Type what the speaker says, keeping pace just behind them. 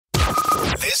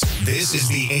This is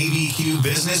the ABQ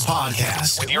Business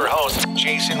Podcast with your host,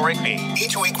 Jason Rigby.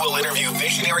 Each week we'll interview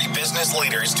visionary business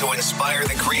leaders to inspire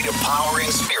the creative power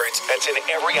and spirit that's in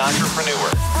every entrepreneur.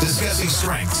 Discussing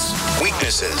strengths,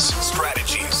 weaknesses,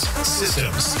 strategies,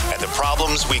 systems, and the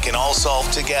problems we can all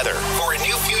solve together for a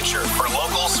new future for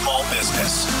local small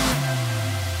business.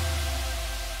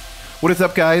 What is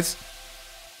up, guys?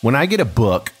 When I get a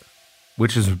book,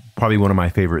 which is probably one of my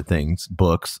favorite things,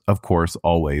 books, of course,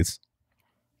 always.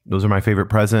 Those are my favorite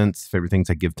presents, favorite things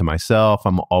I give to myself.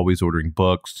 I'm always ordering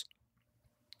books.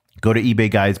 Go to eBay,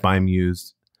 guys, buy them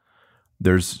used.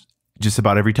 There's just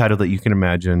about every title that you can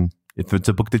imagine. If it's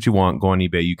a book that you want, go on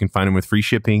eBay. You can find them with free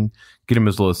shipping. Get them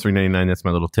as low as $3.99. That's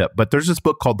my little tip. But there's this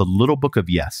book called The Little Book of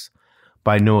Yes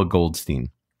by Noah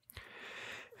Goldstein.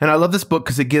 And I love this book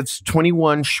because it gives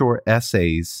 21 short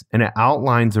essays and it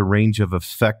outlines a range of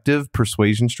effective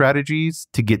persuasion strategies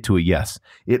to get to a yes.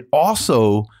 It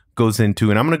also goes into,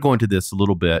 and I'm going to go into this a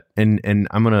little bit, and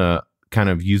I'm going to kind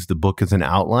of use the book as an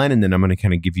outline, and then I'm going to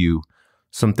kind of give you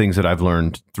some things that I've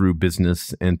learned through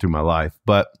business and through my life.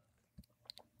 But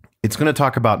it's going to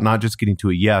talk about not just getting to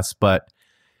a yes, but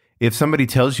if somebody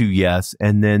tells you yes,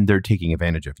 and then they're taking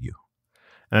advantage of you.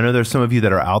 And I know there's some of you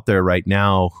that are out there right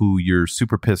now who you're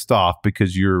super pissed off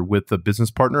because you're with a business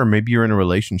partner, or maybe you're in a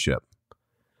relationship,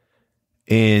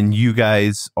 and you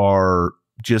guys are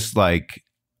just like,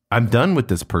 I'm done with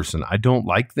this person. I don't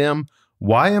like them.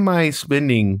 Why am I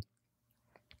spending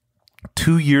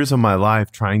 2 years of my life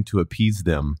trying to appease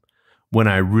them when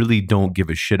I really don't give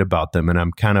a shit about them and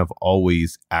I'm kind of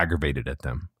always aggravated at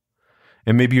them?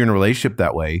 And maybe you're in a relationship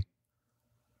that way.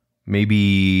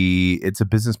 Maybe it's a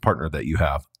business partner that you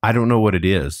have. I don't know what it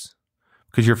is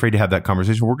because you're afraid to have that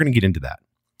conversation. We're going to get into that.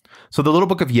 So the Little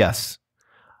Book of Yes.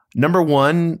 Number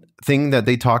one thing that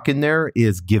they talk in there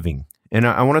is giving. And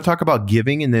I want to talk about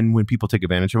giving, and then when people take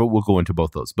advantage of it, we'll go into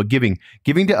both those. But giving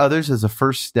to others is a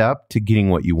first step to getting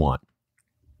what you want.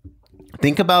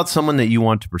 Think about someone that you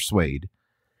want to persuade,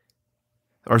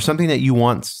 or something that you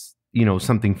want,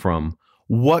 something from.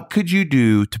 What could you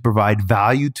do to provide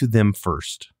value to them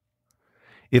first?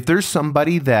 If there's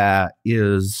somebody that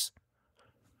is,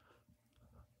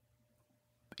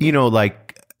 like,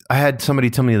 I had somebody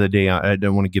tell me the other day, I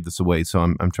don't want to give this away, so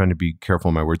I'm trying to be careful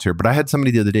in my words here, but I had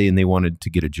somebody the other day and they wanted to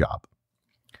get a job.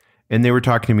 And they were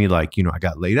talking to me like, I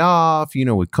got laid off,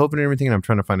 with COVID and everything, and I'm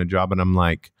trying to find a job. And I'm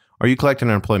like, are you collecting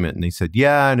unemployment? And they said,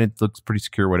 yeah, and it looks pretty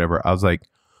secure, whatever. I was like,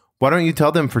 why don't you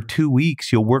tell them for 2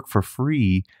 weeks you'll work for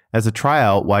free as a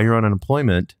tryout while you're on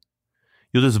unemployment?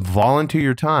 You'll just volunteer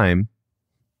your time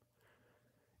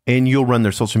and you'll run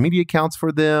their social media accounts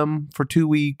for them for 2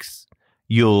 weeks.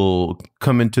 You'll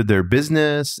come into their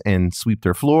business and sweep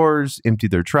their floors, empty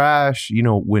their trash.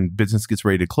 When business gets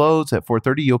ready to close at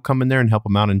 4:30, you'll come in there and help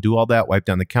them out and do all that, wipe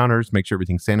down the counters, make sure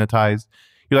everything's sanitized.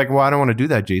 You're like, well, I don't want to do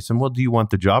that, Jason. Well, do you want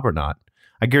the job or not?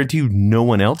 I guarantee you no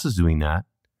one else is doing that.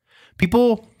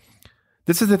 People,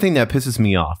 this is the thing that pisses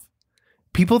me off.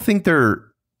 People think they're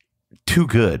too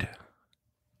good.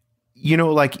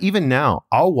 Like even now,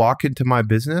 I'll walk into my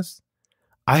business.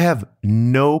 I have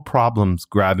no problems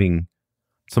grabbing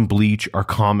some bleach or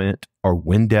Comment or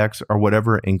Windex or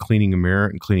whatever and cleaning a mirror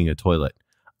and cleaning a toilet.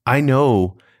 I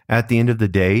know at the end of the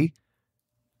day,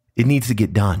 it needs to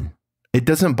get done. It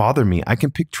doesn't bother me. I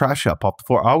can pick trash up off the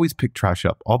floor. I always pick trash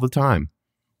up all the time.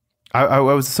 I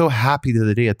was so happy the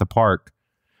other day at the park.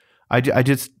 I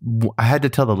had to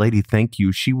tell the lady, thank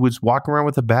you. She was walking around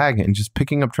with a bag and just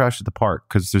picking up trash at the park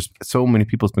because there's so many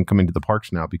people that's been coming to the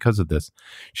parks now because of this.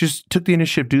 She just took the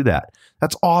initiative to do that.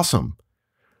 That's awesome.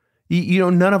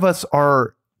 None of us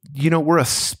are, we're a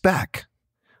speck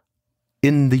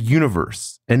in the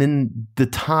universe, and in the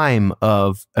time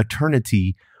of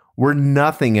eternity, we're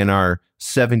nothing in our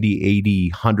 70,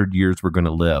 80, 100 years we're going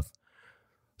to live.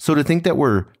 So to think that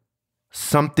we're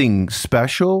something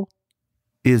special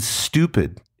is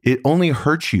stupid. It only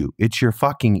hurts you. It's your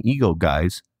fucking ego,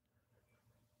 guys.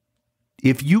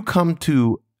 If you come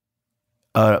to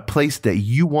a place that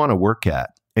you want to work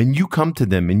at and you come to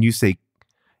them and you say,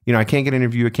 I can't get an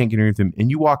interview, I can't get an interview,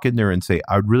 and you walk in there and say,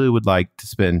 I really would like to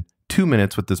spend 2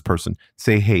 minutes with this person.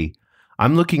 Say, hey,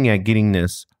 I'm looking at getting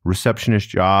this receptionist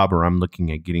job, or I'm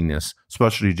looking at getting this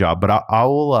specialty job, but I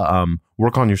will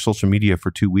work on your social media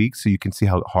for 2 weeks so you can see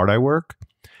how hard I work.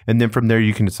 And then from there,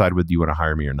 you can decide whether you want to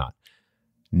hire me or not.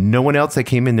 No one else that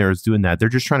came in there is doing that. They're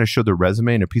just trying to show their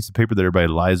resume and a piece of paper that everybody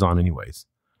lies on anyways.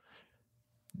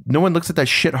 No one looks at that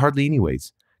shit hardly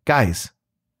anyways. Guys,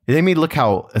 they may look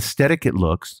how aesthetic it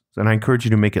looks, and I encourage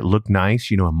you to make it look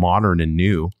nice, modern and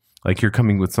new, like you're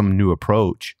coming with some new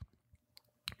approach.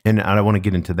 And I don't want to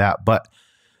get into that, but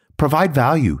Provide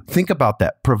value. Think about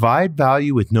that. Provide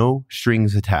value with no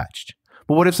strings attached.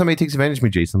 But what if somebody takes advantage of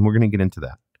me, Jason? We're going to get into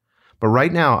that. But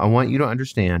right now, I want you to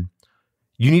understand,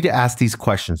 you need to ask these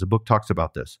questions. The book talks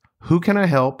about this. Who can I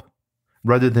help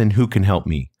rather than who can help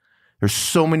me? There's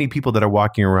so many people that are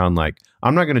walking around like,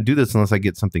 I'm not going to do this unless I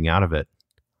get something out of it.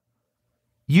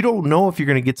 You don't know if you're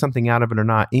going to get something out of it or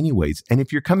not anyways. And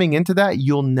if you're coming into that,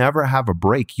 you'll never have a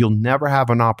break. You'll never have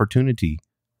an opportunity.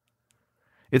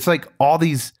 It's like all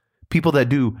these people that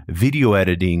do video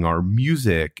editing or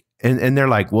music, and they're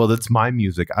like, well, that's my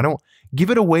music. I don't give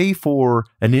it away for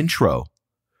an intro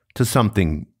to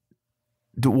something.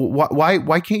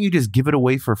 Why can't you just give it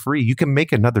away for free? You can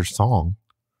make another song.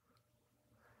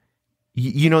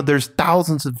 You know, there's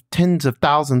thousands of, tens of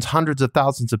thousands, hundreds of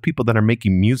thousands of people that are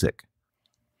making music.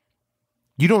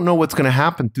 You don't know what's going to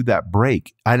happen through that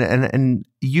break. And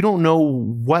you don't know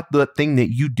what the thing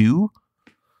that you do.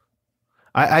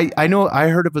 I know I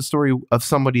heard of a story of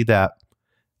somebody that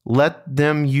let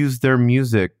them use their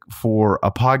music for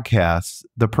a podcast.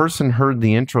 The person heard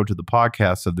the intro to the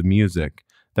podcast of the music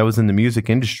that was in the music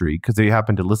industry because they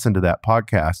happened to listen to that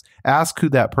podcast. Ask who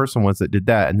that person was that did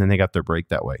that, and then they got their break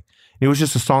that way. It was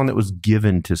just a song that was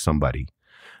given to somebody.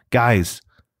 Guys,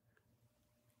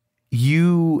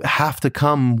 you have to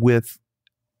come with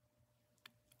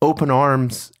open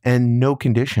arms and no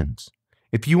conditions.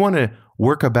 If you want to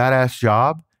work a badass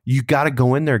job, you got to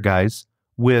go in there, guys,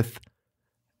 with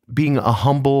being a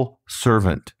humble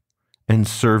servant and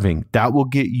serving. That will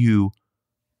get you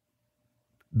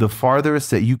the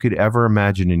farthest that you could ever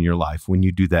imagine in your life when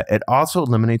you do that. It also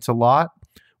eliminates a lot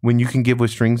when you can give with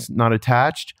strings not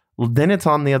attached. Well, then it's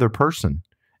on the other person.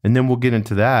 And then we'll get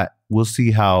into that. We'll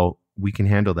see how we can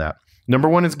handle that. Number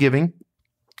one is giving.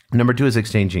 Number two is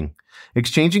exchanging.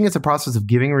 Exchanging is a process of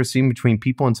giving and receiving between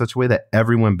people in such a way that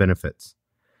everyone benefits.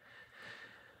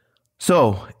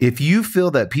 So if you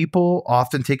feel that people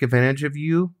often take advantage of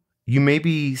you, you may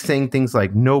be saying things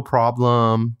like, no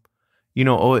problem,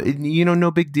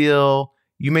 no big deal.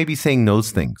 You may be saying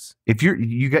those things. If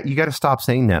you got to stop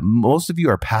saying that. Most of you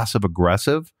are passive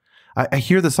aggressive. I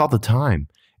hear this all the time.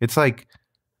 It's like,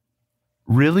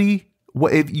 really?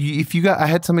 What if you got? I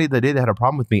had somebody that had a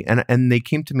problem with me, and they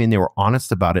came to me and they were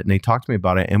honest about it, and they talked to me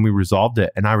about it, and we resolved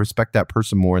it. And I respect that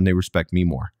person more, and they respect me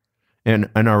more, and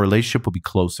our relationship will be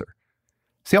closer.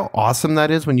 See how awesome that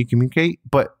is when you communicate?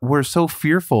 But we're so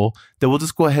fearful that we'll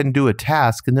just go ahead and do a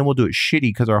task, and then we'll do it shitty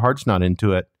because our heart's not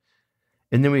into it.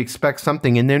 And then we expect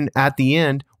something. And then at the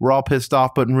end, we're all pissed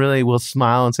off, but really we'll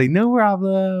smile and say, no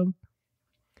problem.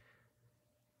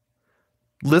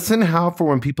 Listen how for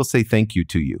when people say thank you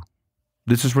to you.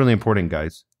 This is really important,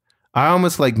 guys. I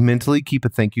almost like mentally keep a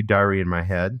thank you diary in my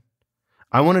head.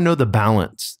 I want to know the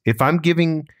balance. If I'm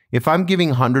giving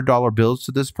 $100 bills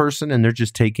to this person and they're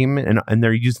just taking them and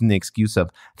they're using the excuse of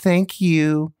thank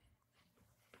you.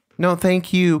 No,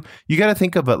 thank you. You got to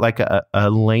think of it like a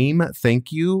lame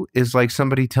thank you is like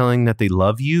somebody telling that they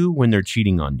love you when they're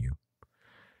cheating on you.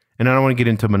 And I don't want to get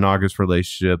into monogamous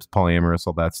relationships, polyamorous,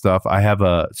 all that stuff. I have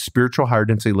a spiritual higher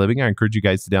density living. I encourage you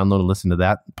guys to download and listen to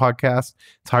that podcast.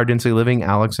 It's higher density living.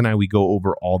 Alex and I, we go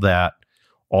over all that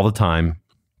all the time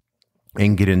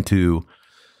and get into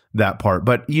that part.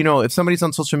 But, if somebody's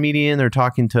on social media and they're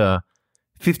talking to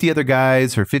 50 other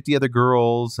guys or 50 other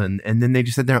girls, and then they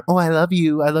just sit there, oh, I love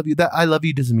you. I love you. That I love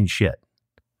you doesn't mean shit.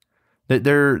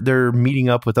 They're meeting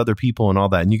up with other people and all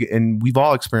that. And we've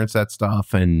all experienced that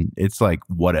stuff. And it's like,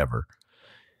 whatever,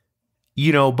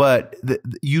 but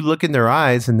you look in their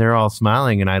eyes and they're all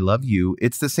smiling and I love you.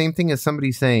 It's the same thing as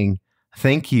somebody saying,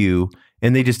 thank you.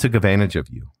 And they just took advantage of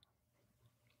you.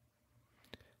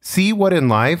 See what in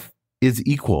life is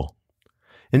equal.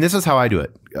 And this is how I do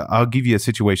it. I'll give you a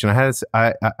situation.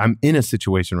 I'm in a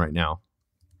situation right now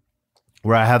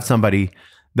where I have somebody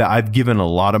that I've given a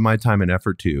lot of my time and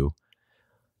effort to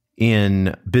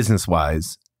in business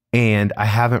wise, and I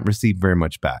haven't received very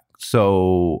much back.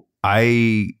 So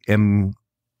I am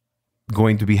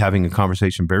going to be having a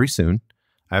conversation very soon.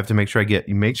 I have to make sure you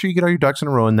get all your ducks in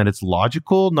a row and that it's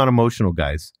logical, not emotional,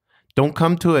 guys. Don't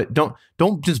come to it. Don't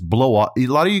just blow off. A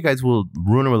lot of you guys will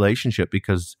ruin a relationship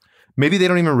because maybe they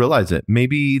don't even realize it.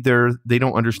 Maybe they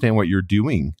don't understand what you're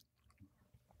doing.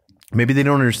 Maybe they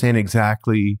don't understand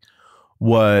exactly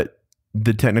what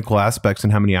the technical aspects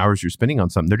and how many hours you're spending on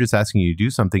something. They're just asking you to do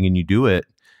something and you do it.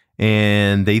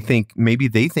 And they think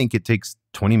it takes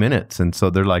 20 minutes. And so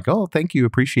they're like, oh, thank you.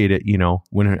 Appreciate it.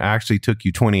 When it actually took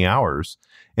you 20 hours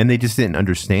and they just didn't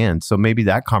understand. So maybe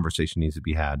that conversation needs to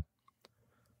be had.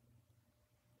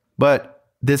 But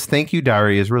this thank you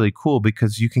diary is really cool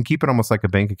because you can keep it almost like a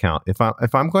bank account. If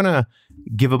I'm going to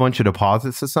give a bunch of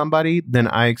deposits to somebody, then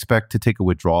I expect to take a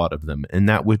withdrawal out of them. And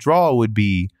that withdrawal would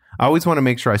be, I always want to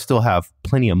make sure I still have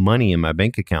plenty of money in my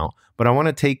bank account, but I want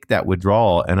to take that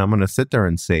withdrawal and I'm going to sit there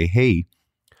and say, hey,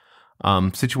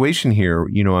 situation here,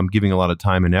 I'm giving a lot of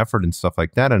time and effort and stuff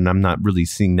like that, and I'm not really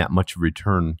seeing that much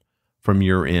return from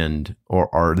your end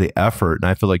or the effort. And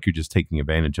I feel like you're just taking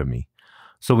advantage of me.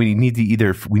 So we need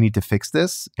to fix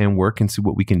this and work and see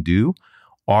what we can do,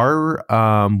 or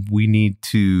we need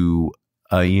to,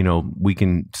 we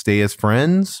can stay as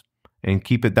friends and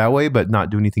keep it that way, but not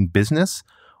do anything business.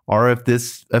 Or if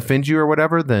this offends you or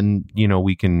whatever, then,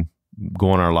 we can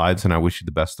go on our lives and I wish you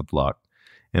the best of luck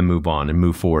and move on and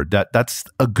move forward. That's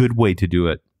a good way to do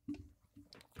it.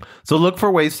 So look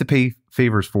for ways to pay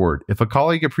favors forward. If a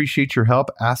colleague appreciates your help,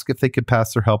 ask if they could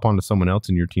pass their help on to someone else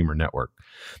in your team or network.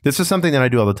 This is something that I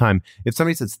do all the time. If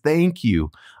somebody says, thank you,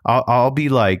 I'll be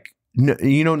like,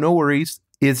 no worries.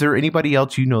 Is there anybody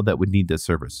else that would need this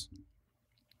service?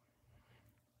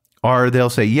 Or they'll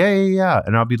say, yeah.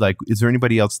 And I'll be like, is there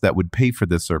anybody else that would pay for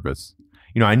this service?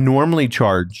 I normally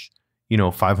charge,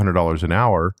 $500 an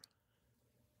hour.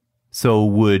 So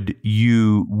would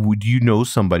you know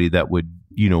somebody that would,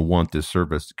 want this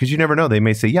service? Because you never know. They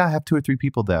may say, yeah, I have 2 or 3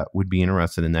 people that would be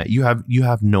interested in that. You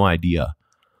have no idea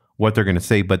what they're going to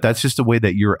say, but that's just the way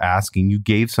that you're asking. You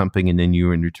gave something and then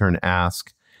you in return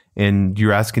ask, and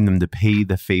you're asking them to pay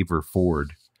the favor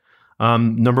forward.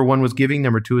 Number 1 was giving.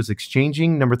 Number 2 is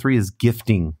exchanging. Number 3 is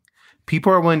gifting.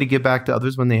 People are willing to give back to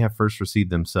others when they have first received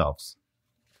themselves.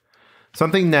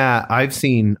 Something that I've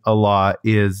seen a lot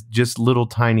is just little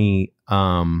tiny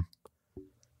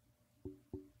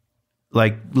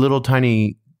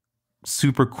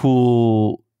super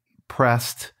cool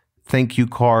pressed thank you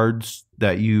cards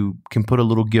that you can put a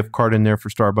little gift card in there for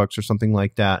Starbucks or something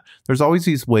like that. There's always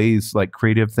these ways, like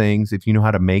creative things. If you know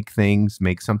how to make things,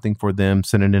 make something for them,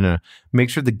 send it in make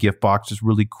sure the gift box is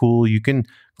really cool. You can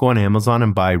go on Amazon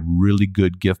and buy really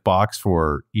good gift box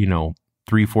for, $3,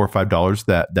 $4, $5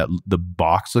 that the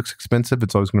box looks expensive.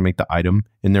 It's always going to make the item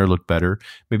in there look better.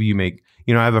 Maybe you make,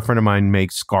 I have a friend of mine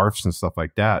make scarves and stuff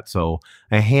like that. So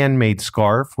a handmade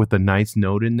scarf with a nice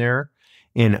note in there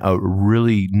in a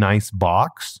really nice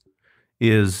box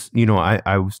is,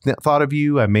 I thought of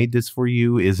you, I made this for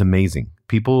you, is amazing.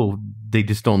 People, they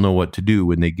just don't know what to do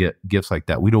when they get gifts like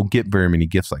that. We don't get very many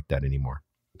gifts like that anymore.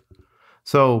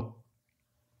 So,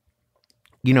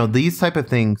 these type of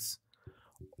things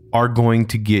are going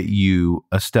to get you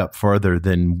a step further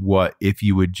than what if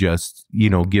you would just,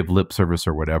 give lip service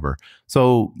or whatever.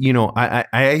 So,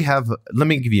 I have, let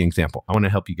me give you an example. I want to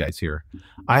help you guys here.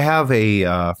 I have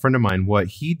a friend of mine. What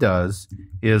he does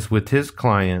is with his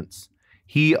clients,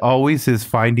 he always is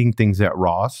finding things at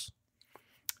Ross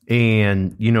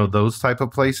and, those type of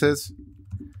places,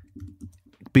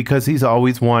 because he's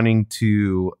always wanting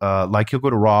to, he'll go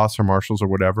to Ross or Marshall's or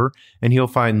whatever, and he'll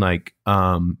find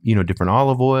different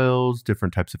olive oils,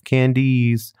 different types of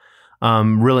candies,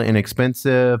 really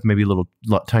inexpensive, maybe little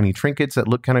tiny trinkets that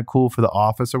look kind of cool for the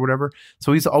office or whatever.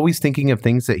 So he's always thinking of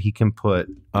things that he can put,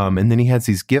 and then he has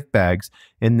these gift bags,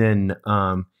 and then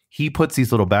he puts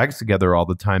these little bags together all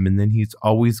the time, and then he's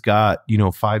always got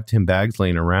 5, 10 bags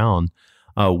laying around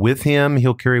with him.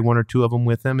 He'll carry 1 or 2 of them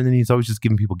with him, and then he's always just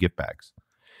giving people gift bags.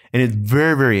 And it's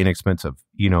very, very inexpensive,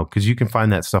 because you can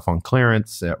find that stuff on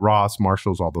clearance at Ross,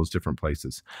 Marshall's, all those different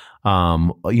places,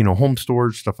 home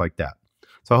stores, stuff like that.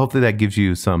 So hopefully that gives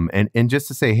you some, and just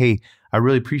to say, hey, I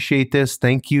really appreciate this.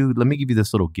 Thank you. Let me give you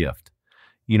this little gift.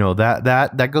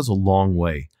 That goes a long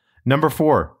way. Number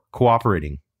 4,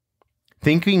 cooperating.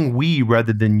 Thinking we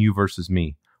rather than you versus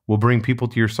me will bring people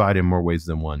to your side in more ways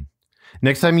than one.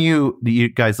 Next time you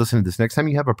guys listen to this, next time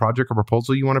you have a project or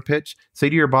proposal you want to pitch, say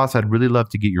to your boss, I'd really love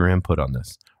to get your input on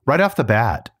this right off the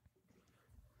bat.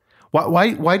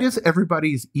 Why does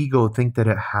everybody's ego think that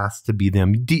it has to be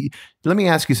them? Let me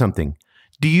ask you something.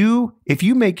 If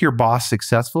you make your boss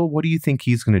successful, what do you think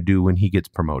he's going to do when he gets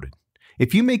promoted?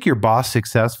 If you make your boss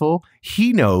successful,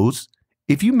 he knows.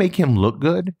 If you make him look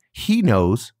good, he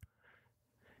knows.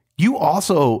 You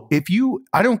also,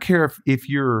 I don't care if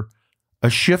you're a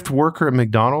shift worker at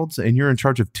McDonald's and you're in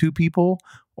charge of 2 people,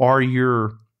 or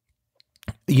you're,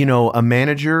 a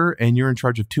manager and you're in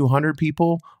charge of 200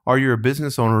 people, or you're a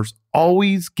business owner,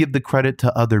 always give the credit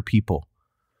to other people.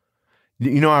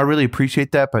 I really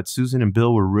appreciate that, but Susan and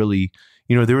Bill were really,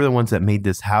 they were the ones that made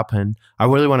this happen. I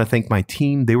really want to thank my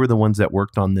team. They were the ones that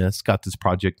worked on this, got this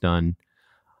project done.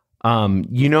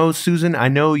 Susan, I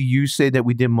know you say that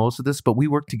we did most of this, but we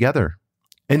worked together.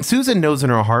 And Susan knows in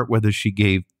her heart whether she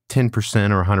gave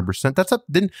 10% or 100%.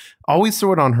 Then always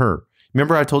throw it on her,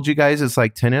 Remember I told you guys it's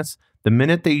like tennis. The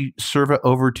minute they serve it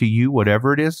over to you,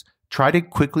 whatever it is, try to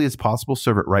quickly as possible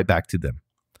serve it right back to them.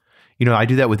 I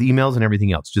do that with emails and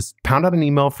everything else. Just pound out an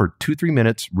email for 2-3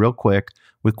 minutes real quick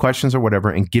with questions or whatever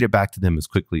and get it back to them as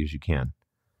quickly as you can.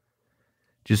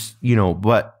 Just,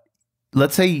 but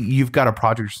let's say you've got a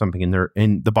project or something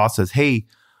and the boss says, hey,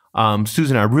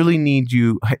 Susan, I really need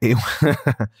you.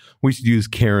 We should use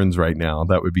Karens right now.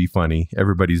 That would be funny.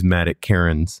 Everybody's mad at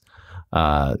Karens.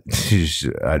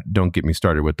 Don't get me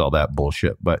started with all that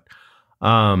bullshit. But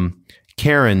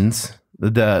Karens,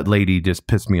 the lady just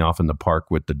pissed me off in the park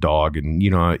with the dog. And,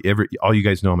 all you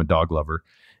guys know I'm a dog lover.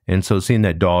 And so seeing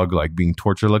that dog like being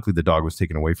tortured, luckily the dog was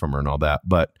taken away from her and all that.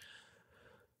 But,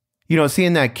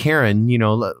 seeing that Karen,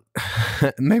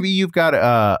 maybe you've got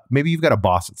a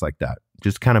boss that's like that.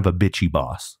 Just kind of a bitchy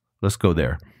boss. Let's go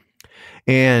there.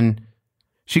 And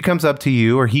she comes up to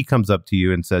you or he comes up to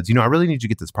you and says, I really need you to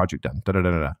get this project done. Da, da, da,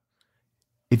 da, da.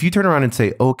 If you turn around and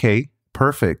say, okay,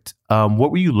 perfect. What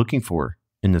were you looking for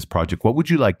in this project? What would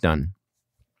you like done?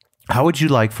 How would you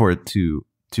like for it to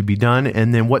be done?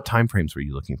 And then what timeframes were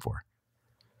you looking for?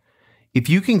 If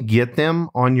you can get them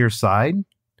on your side,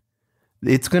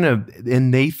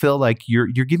 and they feel like you're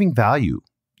giving value.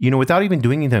 Without even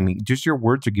doing anything, just your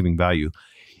words are giving value.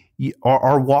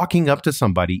 Are walking up to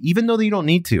somebody, even though you don't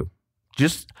need to.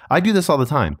 I do this all the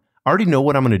time. I already know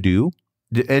what I'm going to do.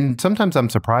 And sometimes I'm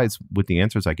surprised with the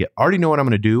answers I get. I already know what I'm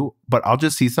going to do, but I'll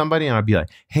just see somebody and I'll be like,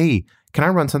 hey, can I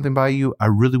run something by you? I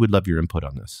really would love your input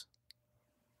on this.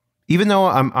 Even though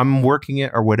I'm working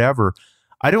it or whatever,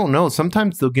 I don't know.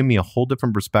 Sometimes they'll give me a whole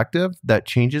different perspective that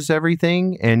changes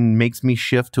everything and makes me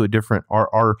shift to a different,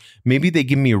 or maybe they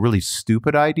give me a really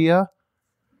stupid idea.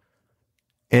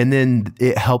 And then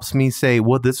it helps me say,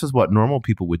 well, this is what normal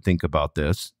people would think about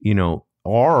this,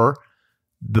 or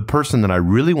the person that I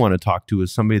really want to talk to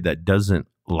is somebody that doesn't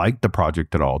like the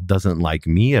project at all, doesn't like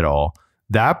me at all.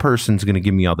 That person's going to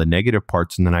give me all the negative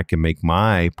parts and then I can make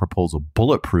my proposal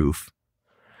bulletproof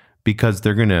because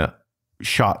they're going to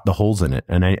shot the holes in it.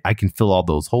 And I can fill all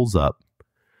those holes up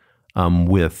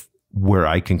with where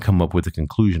I can come up with a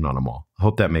conclusion on them all. I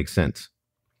hope that makes sense.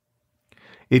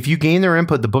 If you gain their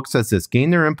input, the book says this,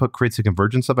 gain their input creates a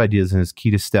convergence of ideas and is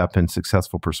key to step in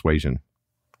successful persuasion.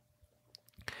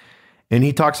 And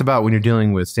he talks about when you're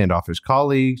dealing with standoffish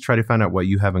colleagues, try to find out what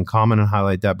you have in common and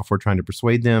highlight that before trying to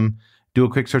persuade them. Do a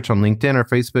quick search on LinkedIn or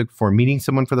Facebook before meeting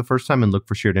someone for the first time and look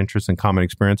for shared interests and common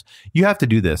experience. You have to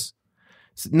do this.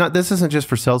 This isn't just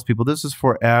for salespeople. This is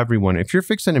for everyone. If you're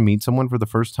fixing to meet someone for the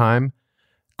first time,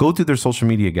 go through their social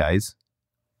media, guys.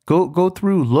 Go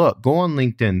through, look, go on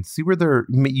LinkedIn, see where they're.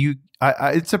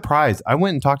 It's surprised. I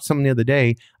went and talked to someone the other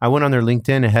day. I went on their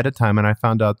LinkedIn ahead of time, and I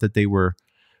found out that they were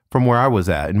from where I was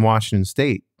at in Washington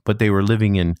State, but they were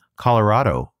living in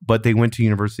Colorado, but they went to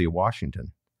University of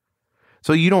Washington.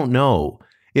 So you don't know.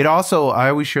 It also, I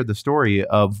always share the story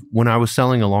of when I was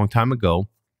selling a long time ago.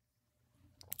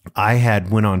 I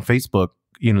had went on Facebook,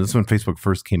 this is when Facebook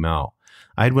first came out.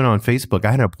 I had went on Facebook.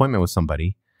 I had an appointment with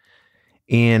somebody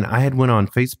and I had went on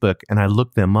Facebook and I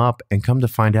looked them up and come to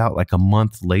find out like a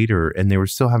month later, and they were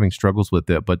still having struggles with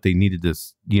it, but they needed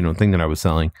this, thing that I was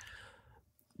selling,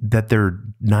 that their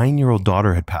 9-year-old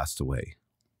daughter had passed away.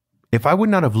 If I would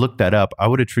not have looked that up, I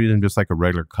would have treated them just like a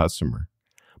regular customer.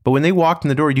 But when they walked in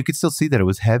the door, you could still see that it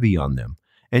was heavy on them.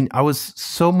 And I was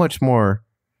so much more,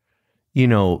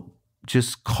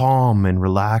 just calm and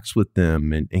relaxed with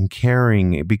them and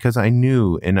caring, because I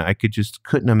knew, and I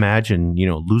couldn't imagine,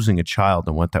 losing a child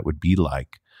and what that would be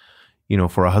like,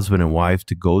 for a husband and wife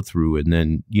to go through, and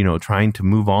then, trying to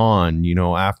move on,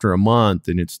 after a month,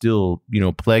 and it's still,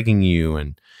 plaguing you.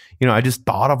 And, I just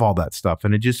thought of all that stuff,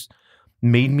 and it just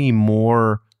made me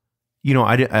more,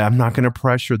 I'm not going to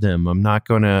pressure them. I'm not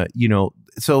going to,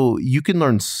 so you can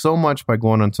learn so much by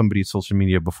going on somebody's social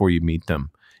media before you meet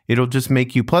them. It'll just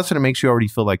make you, plus it makes you already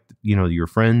feel like, your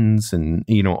friends and,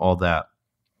 all that.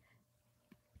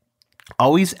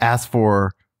 Always ask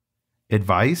for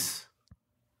advice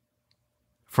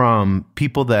from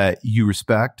people that you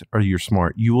respect or you're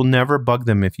smart. You will never bug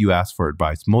them if you ask for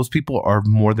advice. Most people are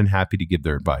more than happy to give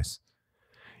their advice.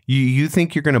 You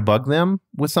think you're going to bug them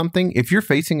with something? If you're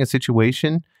facing a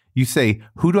situation, you say,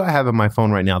 who do I have on my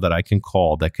phone right now that I can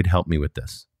call that could help me with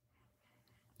this,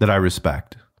 that I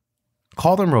respect?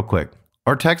 Call them real quick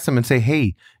or text them and say,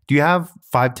 hey, do you have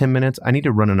 5-10 minutes? I need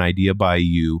to run an idea by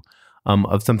you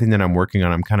of something that I'm working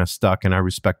on. I'm kind of stuck and I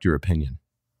respect your opinion.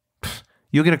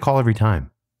 You'll get a call every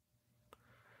time.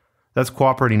 That's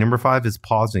cooperating. Number 5 is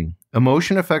pausing.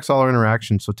 Emotion affects all our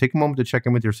interactions. So take a moment to check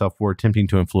in with yourself before attempting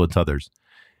to influence others.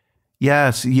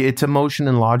 Yes, it's emotion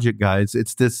and logic, guys.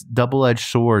 It's this double-edged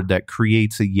sword that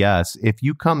creates a yes. If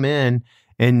you come in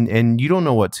and you don't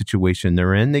know what situation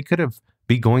they're in, they could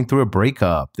be going through a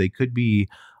breakup. They could be,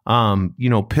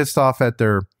 pissed off at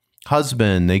their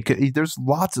husband. There's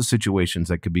lots of situations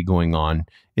that could be going on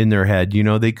in their head.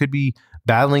 They could be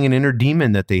battling an inner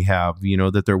demon that they have,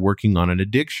 that they're working on, an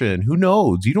addiction. Who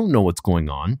knows? You don't know what's going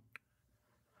on.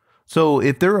 So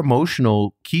if they're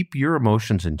emotional, keep your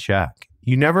emotions in check.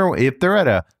 If they're at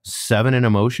a 7 in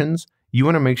emotions, you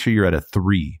want to make sure you're at a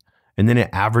 3, and then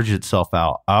it averages itself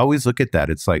out. I always look at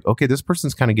that. It's like, okay, this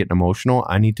person's kind of getting emotional.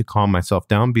 I need to calm myself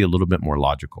down, be a little bit more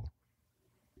logical.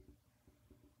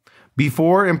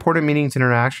 Before important meetings,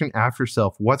 interaction, ask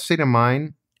yourself, what state of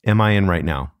mind am I in right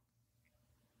now?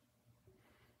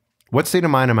 What state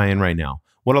of mind am I in right now?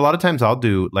 What a lot of times I'll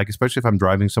do, like especially if I'm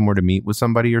driving somewhere to meet with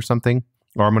somebody or something,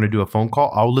 or I'm going to do a phone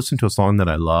call, I'll listen to a song that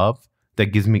I love that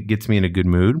gets me in a good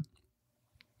mood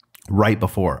right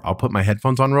before. I'll put my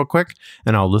headphones on real quick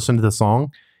and I'll listen to the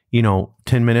song,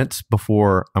 10 minutes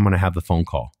before I'm going to have the phone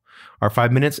call, or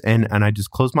 5 minutes. And I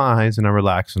just close my eyes and I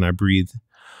relax and I breathe.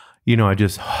 I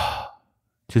just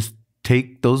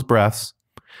take those breaths,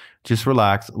 just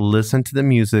relax, listen to the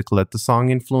music, let the song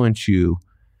influence you,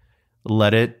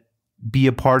 let it be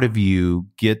a part of you,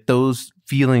 get those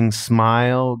feelings,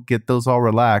 smile, get those all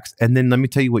relaxed. And then let me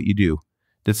tell you what you do.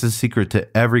 This is a secret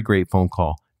to every great phone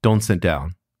call. Don't sit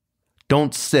down.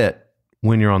 Don't sit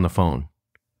when you're on the phone.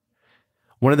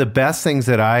 One of the best things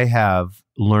that I have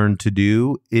learned to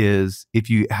do is, if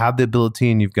you have the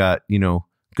ability and you've got,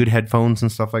 good headphones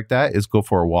and stuff like that, is go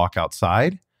for a walk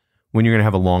outside when you're going to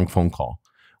have a long phone call.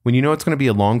 When you know it's going to be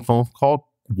a long phone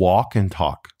call, walk and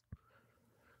talk.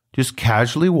 Just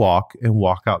casually walk and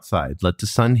walk outside. Let the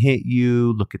sun hit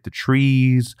you. Look at the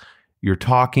trees. You're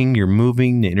talking, you're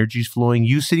moving, the energy's flowing.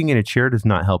 You sitting in a chair does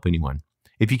not help anyone.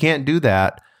 If you can't do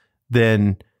that,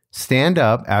 then stand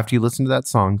up after you listen to that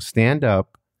song. Stand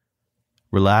up,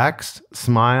 relax,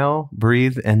 smile,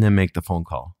 breathe, and then make the phone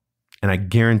call. And I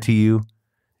guarantee you,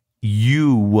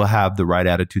 you will have the right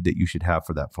attitude that you should have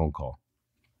for that phone call.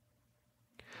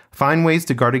 Find ways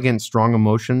to guard against strong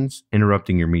emotions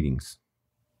interrupting your meetings.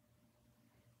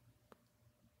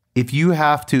 If you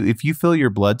feel your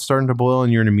blood starting to boil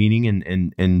and you're in a meeting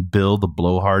and Bill, the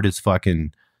blowhard, is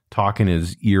fucking talking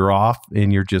his ear off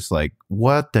and you're just like,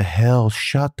 what the hell?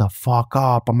 Shut the fuck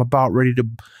up. I'm about ready to,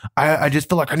 I just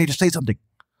feel like I need to say something.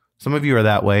 Some of you are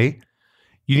that way.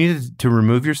 You need to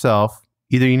remove yourself.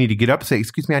 Either you need to get up and say,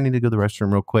 excuse me, I need to go to the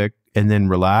restroom real quick, and then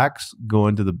relax, go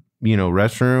into the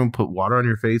restroom, put water on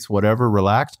your face, whatever,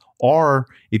 relax. Or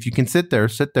if you can sit there,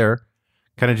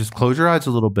 kind of just close your eyes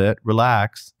a little bit,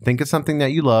 relax, think of something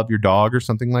that you love, your dog or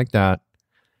something like that,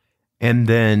 and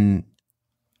then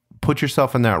put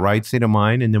yourself in that right state of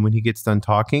mind. And then when he gets done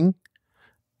talking,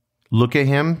 look at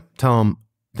him, tell him,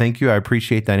 thank you, I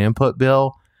appreciate that input,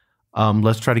 Bill.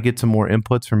 Let's try to get some more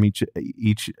inputs from each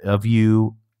of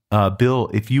you. Bill,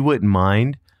 if you wouldn't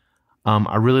mind,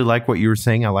 I really like what you were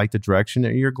saying. I like the direction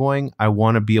that you're going. I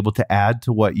want to be able to add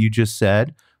to what you just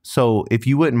said. So if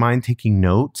you wouldn't mind taking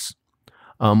notes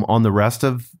on the rest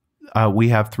of, we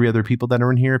have 3 other people that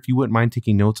are in here. If you wouldn't mind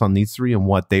taking notes on these 3 and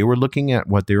what they were looking at,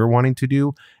 what they were wanting to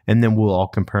do, and then we'll all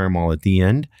compare them all at the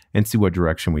end and see what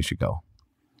direction we should go.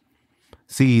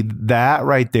 See, that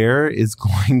right there is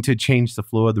going to change the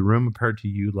flow of the room compared to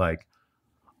you like,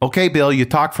 okay, Bill, you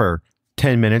talk for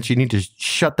 10 minutes. You need to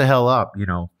shut the hell up.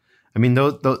 I mean,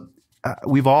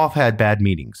 we've all had bad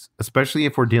meetings, especially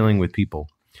if we're dealing with people.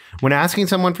 When asking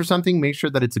someone for something, make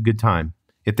sure that it's a good time.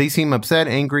 If they seem upset,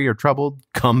 angry, or troubled,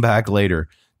 come back later.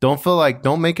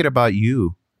 Don't make it about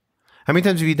you. How many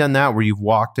times have you done that where you've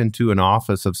walked into an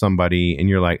office of somebody and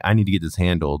you're like, I need to get this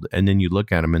handled. And then you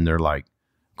look at them and they're like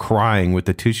crying with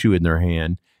the tissue in their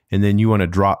hand. And then you want to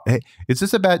drop, hey,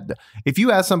 if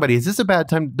you ask somebody, is this a bad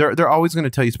time? They're always going to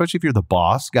tell you, especially if you're the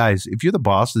boss. Guys, if you're the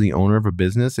boss or the owner of a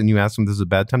business and you ask them this is a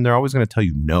bad time, they're always going to tell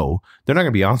you no. They're not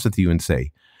going to be honest with you and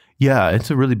say, yeah, it's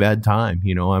a really bad time.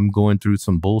 I'm going through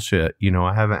some bullshit.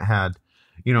 I haven't had,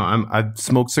 I've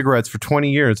smoked cigarettes for 20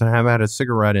 years and I haven't had a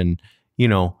cigarette in,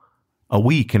 a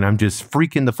week, and I'm just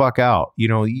freaking the fuck out.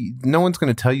 No one's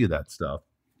going to tell you that stuff.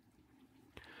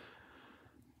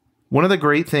 One of the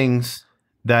great things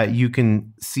that you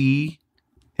can see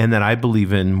and that I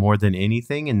believe in more than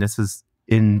anything, and this is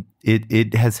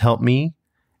it has helped me,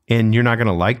 and you're not going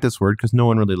to like this word because no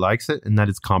one really likes it, and that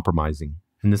is compromising.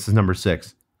 And this is number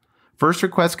 6. First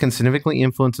requests can significantly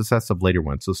influence the success of later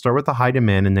ones. So start with the high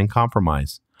demand and then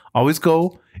compromise. Always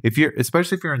go,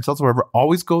 especially if you're in sales or whatever,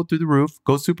 always go through the roof,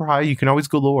 go super high. You can always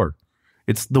go lower.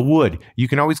 It's the wood. You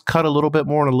can always cut a little bit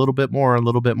more and a little bit more and a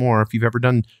little bit more. If you've ever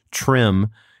done trim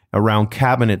around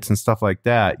cabinets and stuff like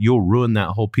that, you'll ruin that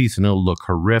whole piece and it'll look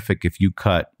horrific if you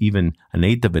cut even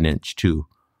 1/8 of an inch too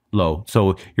low.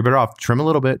 So you're better off trim a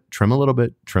little bit, trim a little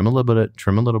bit, trim a little bit,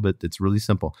 trim a little bit. It's really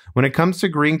simple. When it comes to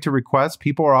agreeing to requests,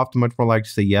 people are often much more likely to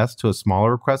say yes to a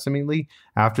smaller request immediately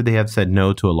after they have said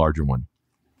no to a larger one.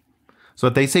 So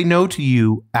if they say no to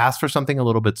you, ask for something a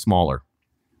little bit smaller.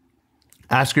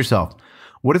 Ask yourself,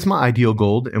 what is my ideal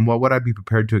goal and what would I be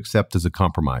prepared to accept as a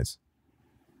compromise?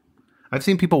 I've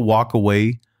seen people walk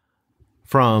away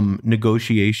from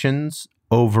negotiations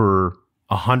over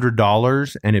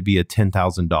 $100 and it'd be a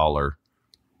 $10,000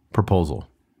 proposal.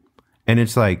 And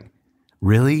it's like,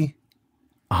 really?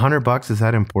 $100 is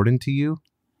that important to you?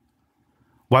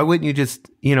 Why wouldn't you just,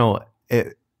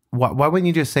 why wouldn't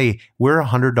you just say, we're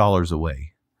 $100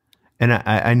 away? And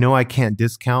I know I can't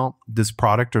discount this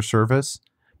product or service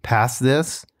past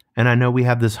this. And I know we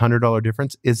have this $100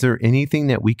 difference. Is there anything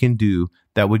that we can do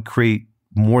that would create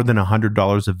more than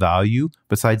 $100 of value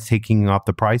besides taking off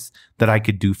the price that I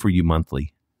could do for you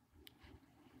monthly?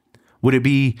 Would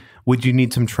you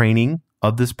need some training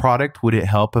of this product? Would it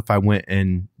help if I went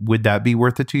and, would that be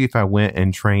worth it to you if I went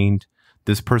and trained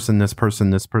this person, this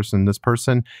person, this person, this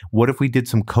person? What if we did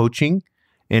some coaching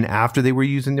and after they were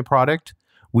using the product,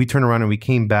 we turned around and we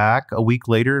came back a week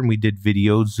later and we did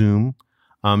video Zoom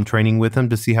training with them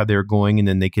to see how they're going, and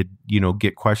then they could,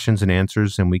 get questions and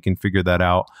answers, and we can figure that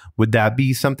out. Would that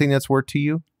be something that's worth to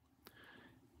you?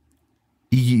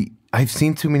 I've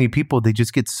seen too many people, they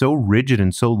just get so rigid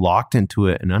and so locked into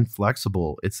it and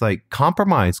unflexible. It's like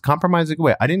compromise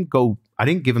away. I didn't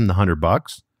give them the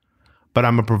 $100, but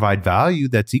I'm gonna provide value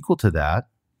that's equal to that.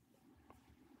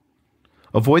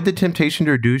 Avoid the temptation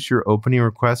to reduce your opening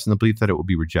request in the belief that it will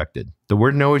be rejected. The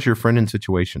word no is your friend in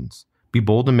situations. Be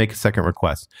bold and make a second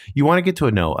request. You want to get to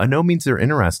a no. A no means they're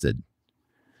interested.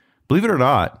 Believe it or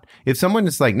not, if someone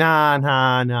is like,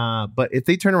 nah, but if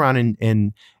they turn around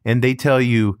and they tell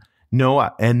you no,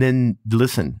 and then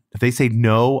listen, if they say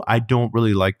no, I don't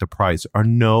really like the price, or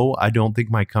no, I don't think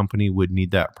my company would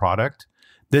need that product,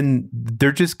 then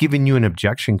they're just giving you an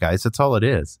objection, guys. That's all it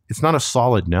is. It's not a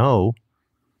solid no.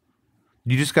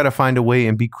 You just got to find a way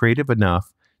and be creative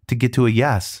enough to get to a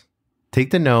yes.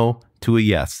 Take the no to a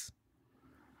yes.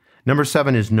 Number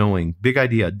 7 is knowing. Big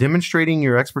idea. Demonstrating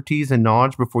your expertise and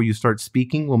knowledge before you start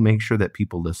speaking will make sure that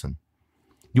people listen.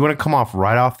 You want to come off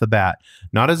right off the bat,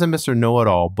 not as a Mr.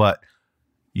 Know-it-all, but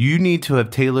you need to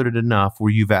have tailored it enough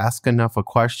where you've asked enough of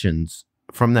questions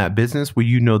from that business where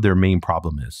you know their main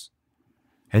problem is.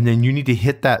 And then you need to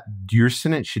hit that. Your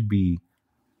sentence should be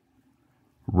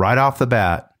right off the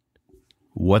bat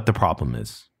what the problem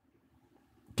is.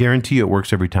 Guarantee it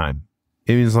works every time.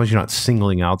 I mean, as long as you're not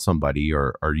singling out somebody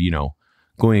or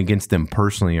going against them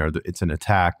personally, or it's an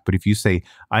attack. But if you say,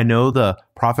 I know the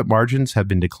profit margins have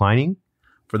been declining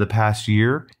for the past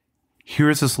year,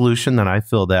 here's a solution that I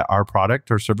feel that our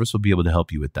product or service will be able to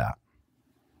help you with that.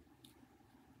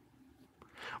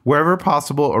 Wherever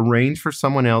possible, arrange for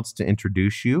someone else to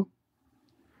introduce you.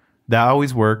 That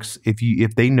always works.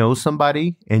 If they know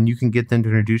somebody and you can get them to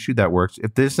introduce you, that works.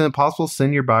 If this isn't possible,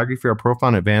 send your biography or profile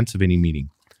in advance of any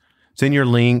meeting. Send your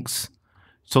links,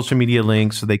 social media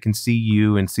links, so they can see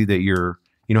you and see that you're,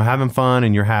 having fun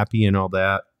and you're happy and all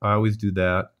that. I always do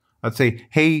that. I'd say,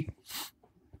 hey,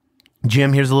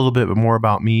 Jim, here's a little bit more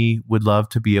about me. Would love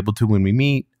to be able to when we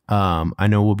meet. I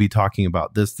know we'll be talking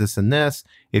about this, this, and this.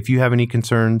 If you have any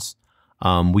concerns,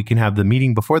 we can have the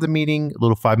meeting before the meeting. A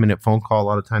little 5-minute phone call a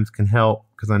lot of times can help,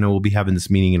 because I know we'll be having this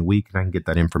meeting in a week and I can get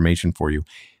that information for you.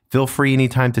 Feel free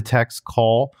anytime to text,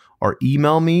 call, or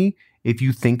email me if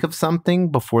you think of something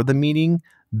before the meeting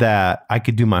that I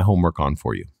could do my homework on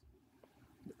for you.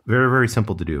 Very, very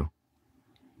simple to do.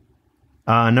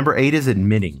 Number 8 is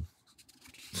admitting.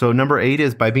 So number 8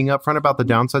 is by being upfront about the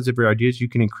downsides of your ideas, you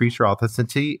can increase your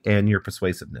authenticity and your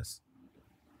persuasiveness.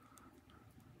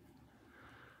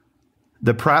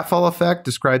 The pratfall effect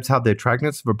describes how the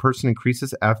attractiveness of a person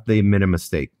increases after they admit a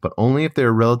mistake, but only if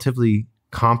they're relatively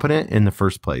competent in the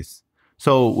first place.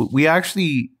 So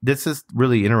this is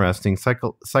really interesting.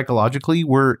 Psychologically,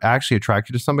 we're actually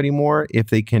attracted to somebody more if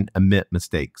they can admit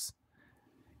mistakes.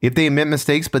 If they admit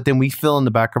mistakes, but then we feel in the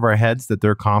back of our heads that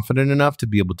they're confident enough to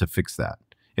be able to fix that.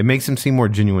 It makes them seem more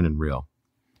genuine and real.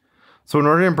 So in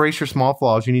order to embrace your small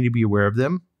flaws, you need to be aware of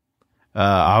them.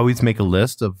 I always make a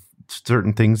list of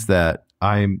certain things that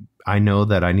I know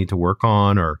that I need to work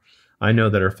on, or I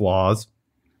know that are flaws.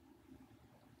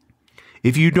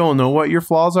 If you don't know what your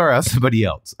flaws are, ask somebody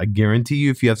else. I guarantee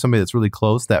you, if you have somebody that's really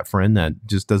close, that friend that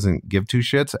just doesn't give two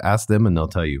shits, ask them and they'll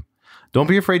tell you. Don't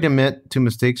be afraid to admit to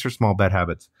mistakes or small bad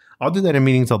habits. I'll do that in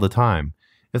meetings all the time.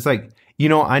 It's like,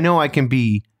 I know I can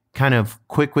be kind of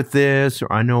quick with this,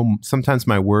 or I know sometimes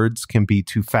my words can be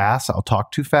too fast. I'll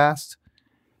talk too fast.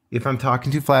 If I'm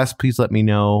talking too fast, please let me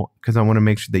know, because I want to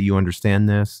make sure that you understand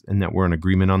this and that we're in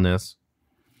agreement on this.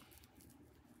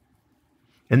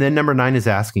 And then number 9 is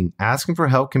asking. Asking for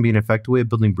help can be an effective way of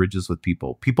building bridges with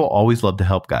people. People always love to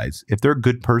help, guys. If they're a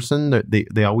good person,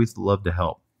 they always love to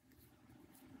help.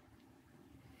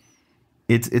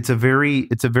 It's a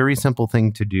very simple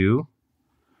thing to do,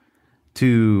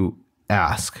 to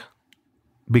ask,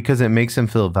 because it makes them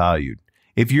feel valued.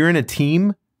 If you're in a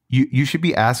team, you should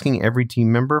be asking every team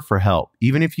member for help.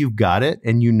 Even if you've got it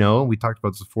and we talked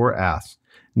about this before, ask.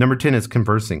 Number 10 is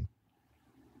conversing.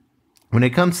 When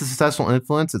it comes to successful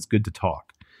influence, it's good to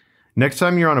talk. Next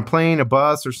time you're on a plane, a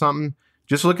bus, or something,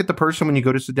 just look at the person when you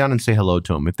go to sit down and say hello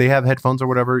to them. If they have headphones or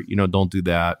whatever, don't do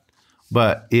that.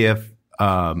 But if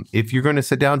you're going to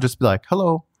sit down, just be like,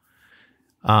 hello,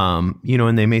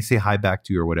 and they may say hi back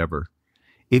to you or whatever.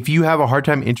 If you have a hard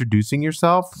time introducing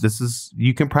yourself,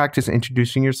 you can practice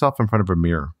introducing yourself in front of a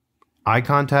mirror. Eye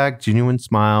contact, genuine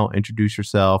smile, introduce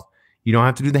yourself. You don't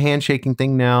have to do the handshaking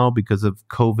thing now because of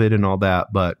COVID and all that,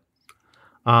 but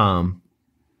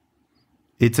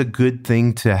it's a good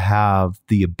thing to have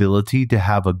the ability to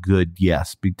have a good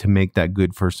yes, to make that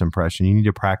good first impression. You need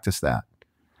to practice that.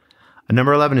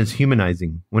 Number 11 is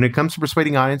humanizing. When it comes to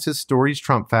persuading audiences, stories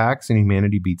trump facts and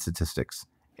humanity beats statistics.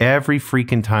 Every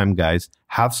freaking time, guys,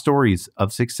 have stories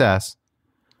of success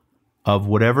of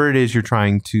whatever it is you're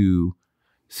trying to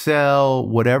sell,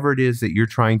 whatever it is that you're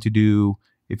trying to do.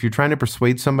 If you're trying to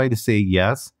persuade somebody to say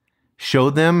yes,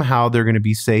 show them how they're going to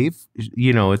be safe.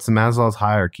 It's the Maslow's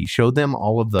hierarchy. Show them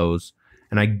all of those,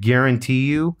 and I guarantee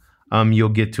you, you'll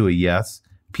get to a yes.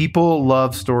 People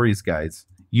love stories, guys.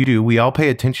 You do. We all pay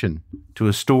attention to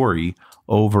a story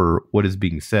over what is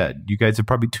being said. You guys have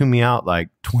probably tuned me out like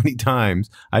 20 times.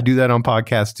 I do that on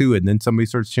podcasts too. And then somebody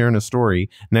starts sharing a story.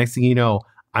 Next thing you know,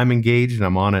 I'm engaged and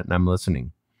I'm on it and I'm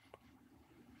listening.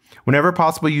 Whenever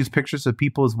possible, use pictures of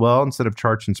people as well instead of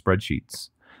charts and spreadsheets.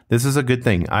 This is a good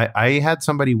thing. I had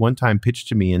somebody one time pitch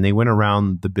to me, and they went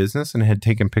around the business and had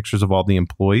taken pictures of all the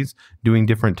employees doing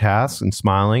different tasks and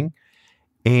smiling,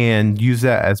 and use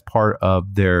that as part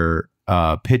of their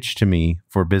pitch to me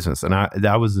for business. And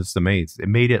that was just amazed. It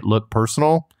made it look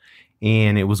personal,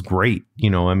 and it was great.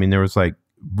 There was like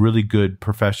really good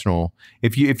professional.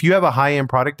 If you have a high-end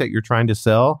product that you're trying to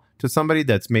sell to somebody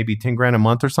that's maybe 10 grand a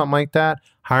month or something like that,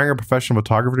 hiring a professional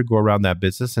photographer to go around that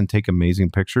business and take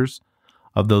amazing pictures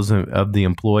of the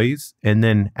employees. And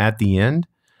then at the end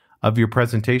of your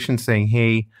presentation saying,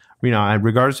 hey,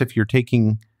 regardless if you're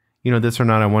taking this or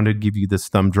not, I want to give you this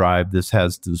thumb drive. This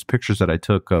has those pictures that I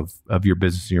took of your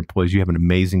business and your employees. You have an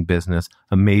amazing business,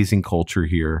 amazing culture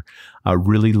here. I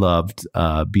really loved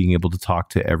being able to talk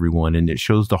to everyone. And it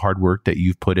shows the hard work that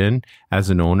you've put in as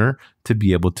an owner to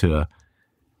be able to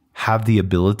have the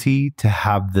ability to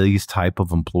have these type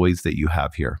of employees that you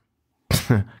have here.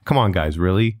 Come on, guys,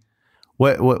 really?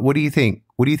 What do you think?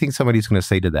 What do you think somebody's going to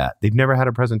say to that? They've never had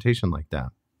a presentation like that.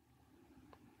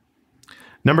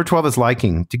 Number 12 is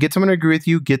liking. To get someone to agree with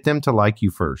you, get them to like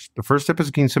you first. The first step is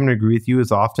getting someone to agree with you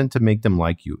is often to make them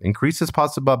like you. Increase this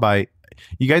possible by,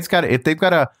 you guys got to, if they've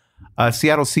got a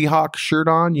Seattle Seahawks shirt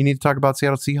on, you need to talk about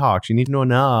Seattle Seahawks. You need to know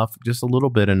enough, just a little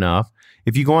bit enough.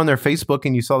 If you go on their Facebook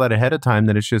and you saw that ahead of time,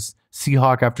 that it's just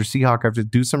Seahawk after Seahawk after,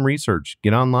 do some research,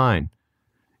 get online.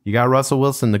 You got Russell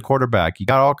Wilson, the quarterback. You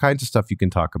got all kinds of stuff you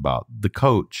can talk about. The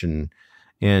coach and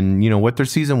what their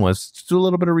season was. Just do a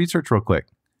little bit of research real quick.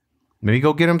 Maybe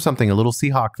go get them something, a little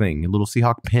Seahawk thing, a little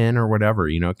Seahawk pin or whatever.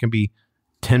 It can be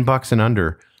 $10 and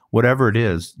under, whatever it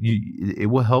is. It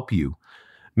will help you.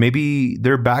 Maybe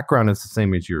their background is the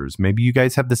same as yours. Maybe you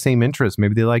guys have the same interests.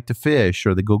 Maybe they like to fish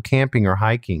or they go camping or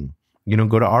hiking.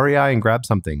 Go to REI and grab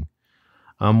something.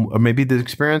 Or maybe the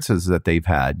experiences that they've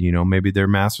had. Maybe their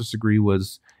master's degree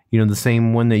was, the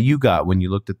same one that you got when you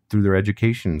looked through their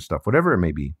education and stuff, whatever it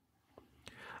may be.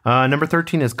 Number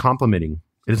 13 is complimenting.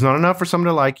 It is not enough for someone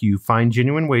to like you. Find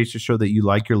genuine ways to show that you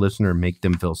like your listener and make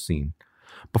them feel seen.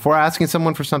 Before asking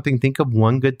someone for something, think of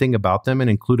one good thing about them and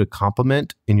include a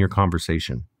compliment in your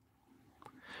conversation.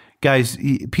 Guys,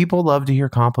 people love to hear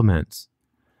compliments.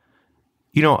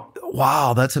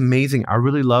 Wow, that's amazing. I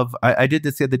really love, I did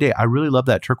this the other day. I really love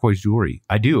that turquoise jewelry.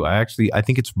 I do. I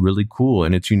think it's really cool,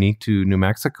 and it's unique to New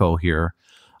Mexico here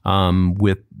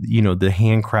with, the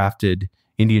handcrafted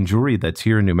Indian jewelry that's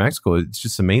here in New Mexico. It's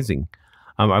just amazing.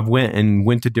 I've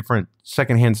went to different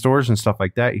secondhand stores and stuff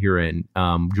like that here in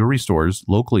jewelry stores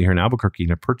locally here in Albuquerque,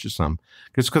 and I purchased some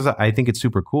just because I think it's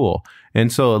super cool.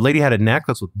 And so a lady had a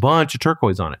necklace with a bunch of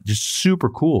turquoise on it, just super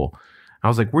cool. I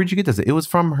was like, where'd you get this? It was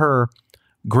from her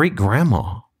great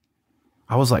grandma.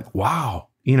 I was like, wow,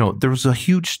 there was a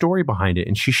huge story behind it,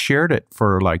 and she shared it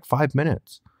for like 5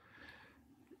 minutes.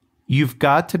 You've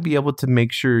got to be able to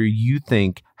make sure you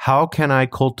think, how can I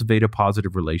cultivate a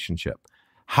positive relationship?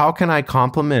 How can I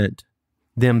compliment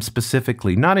them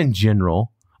specifically, not in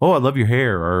general? Oh, I love your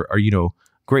hair, or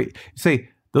great. Say,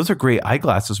 those are great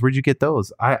eyeglasses. Where'd you get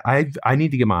those? I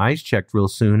need to get my eyes checked real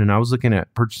soon, and I was looking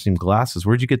at purchasing glasses.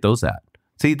 Where'd you get those at?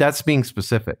 See, that's being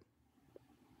specific.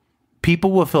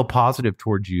 People will feel positive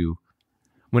towards you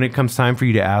when it comes time for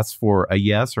you to ask for a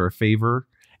yes or a favor,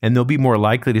 and they'll be more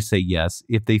likely to say yes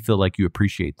if they feel like you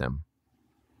appreciate them.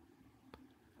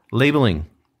 Labeling.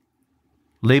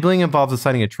 Labeling involves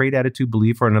assigning a trait, attitude,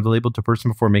 belief, or another label to a person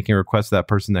before making a request to that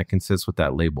person that consists with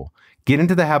that label. Get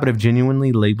into the habit of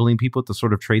genuinely labeling people with the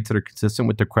sort of traits that are consistent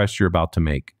with the request you're about to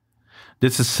make.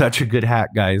 This is such a good hack,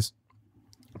 guys.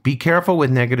 Be careful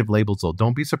with negative labels, though.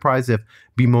 Don't be surprised if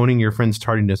bemoaning your friend's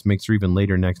tardiness makes her even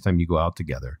later next time you go out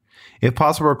together. If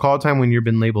possible, recall a time when you've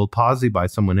been labeled positive by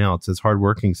someone else as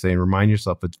hardworking, say, and remind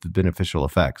yourself of its beneficial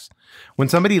effects. When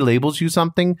somebody labels you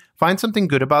something, find something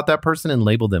good about that person and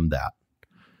label them that.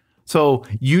 So,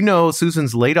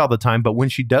 Susan's late all the time, but when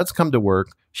she does come to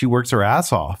work, she works her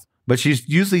ass off, but she's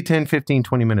usually 10, 15,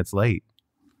 20 minutes late.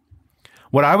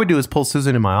 What I would do is pull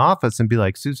Susan in my office and be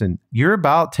like, Susan, you're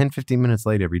about 10, 15 minutes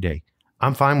late every day.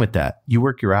 I'm fine with that. You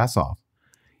work your ass off.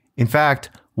 In fact,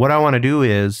 what I want to do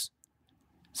is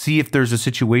see if there's a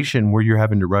situation where you're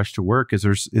having to rush to work. Is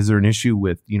there an issue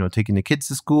with, taking the kids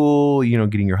to school,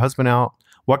 getting your husband out?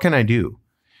 What can I do?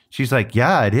 She's like,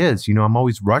 yeah, it is. I'm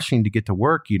always rushing to get to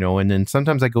work, and then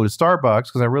sometimes I go to Starbucks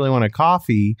because I really want a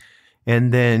coffee.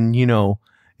 And then,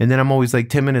 I'm always like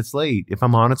 10 minutes late, if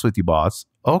I'm honest with you, boss.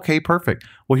 Okay, perfect.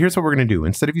 Well, here's what we're going to do.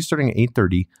 Instead of you starting at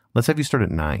 8:30, let's have you start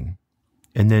at 9.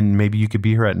 And then maybe you could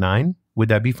be here at 9. Would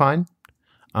that be fine?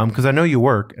 Because I know you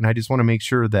work, and I just want to make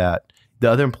sure that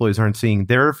the other employees aren't seeing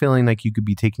they're feeling like you could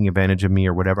be taking advantage of me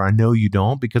or whatever. I know you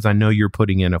don't, because I know you're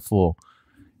putting in a full,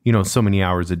 so many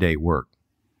hours a day work.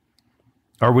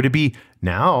 Or would it be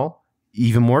now,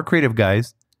 even more creative,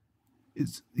 guys,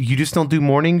 you just don't do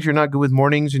mornings, you're not good with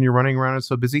mornings, and you're running around and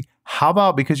so busy? How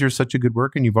about, because you're such a good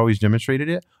worker and you've always demonstrated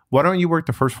it, why don't you work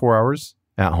the first 4 hours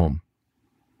at home?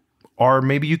 Or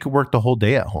maybe you could work the whole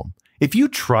day at home. If you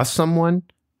trust someone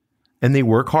and they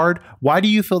work hard, why do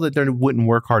you feel that they wouldn't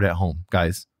work hard at home,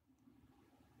 guys?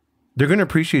 They're going to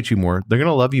appreciate you more. They're going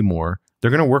to love you more. They're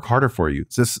going to work harder for you.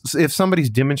 So if somebody's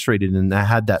demonstrated and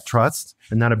had that trust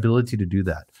and that ability to do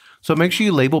that. So make sure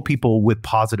you label people with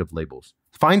positive labels.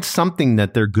 Find something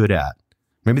that they're good at.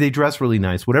 Maybe they dress really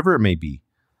nice, whatever it may be.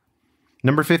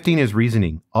 Number 15 is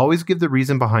reasoning. Always give the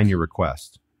reason behind your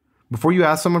request. Before you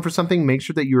ask someone for something, make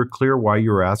sure that you are clear why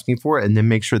you are asking for it, and then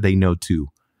make sure they know too.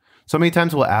 So many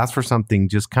times we'll ask for something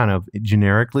just kind of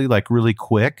generically, like really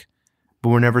quick, but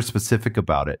we're never specific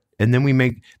about it. And then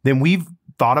we've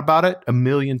thought about it a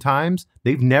million times.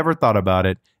 They've never thought about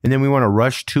it. And then we want to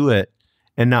rush to it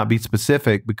and not be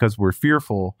specific because we're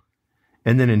fearful.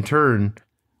 And then in turn,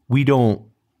 we don't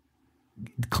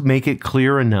make it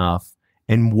clear enough.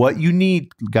 And what you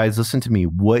need, guys, listen to me,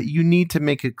 what you need to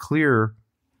make it clear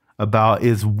about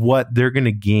is what they're going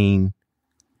to gain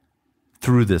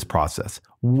through this process.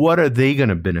 What are they going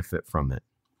to benefit from it?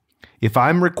 If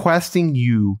I'm requesting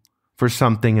you for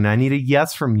something and I need a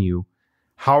yes from you,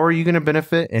 how are you going to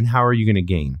benefit and how are you going to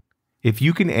gain? If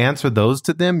you can answer those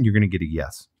to them, you're going to get a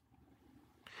yes.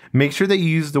 Make sure that you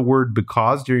use the word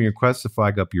because during your request to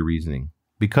flag up your reasoning.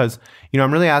 Because,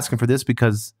 I'm really asking for this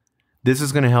because this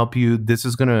is going to help you. This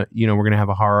is going to, we're going to have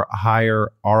a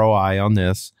higher ROI on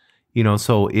this.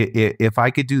 So if I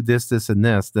could do this, this, and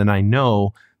this, then I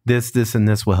know this, and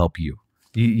this will help you.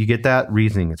 You get that?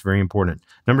 Reasoning. It's very important.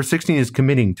 Number 16 is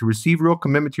committing. To receive real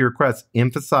commitment to your request,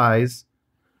 emphasize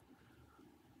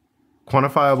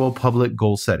quantifiable public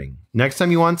goal setting. Next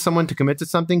time you want someone to commit to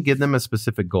something, give them a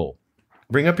specific goal.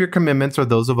 Bring up your commitments or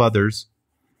those of others,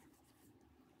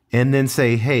 and then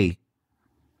say, hey,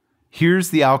 here's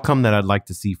the outcome that I'd like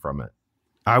to see from it.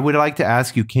 I would like to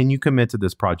ask you, can you commit to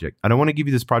this project? I don't want to give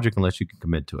you this project unless you can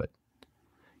commit to it.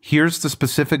 Here's the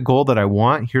specific goal that I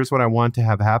want. Here's what I want to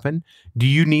have happen. Do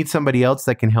you need somebody else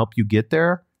that can help you get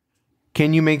there?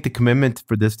 Can you make the commitment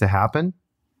for this to happen?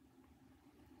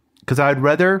 Because I'd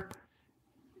rather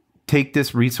take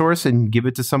this resource and give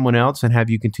it to someone else and have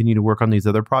you continue to work on these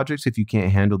other projects if you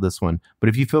can't handle this one. But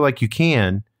if you feel like you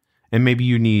can, and maybe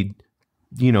you need,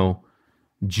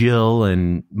 Jill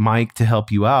and Mike to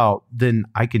help you out, then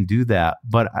I can do that.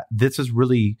 But this is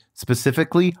really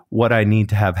specifically what I need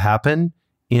to have happen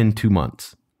in 2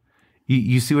 months.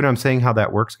 You see what I'm saying, how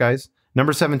that works, guys?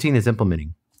 Number 17 is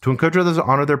implementing. To encourage others to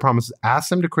honor their promises, ask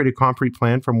them to create a concrete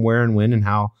plan from where and when and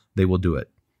how they will do it.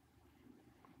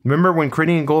 Remember, when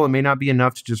creating a goal, it may not be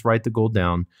enough to just write the goal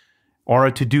down or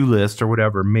a to-do list or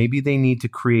whatever. Maybe they need to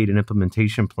create an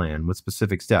implementation plan with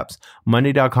specific steps.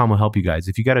 Monday.com will help you guys.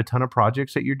 If you got a ton of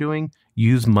projects that you're doing,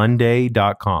 use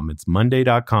Monday.com. It's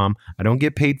Monday.com. I don't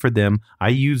get paid for them. I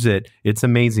use it. It's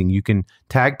amazing. You can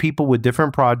tag people with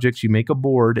different projects. You make a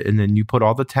board and then you put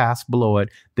all the tasks below it.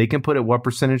 They can put at what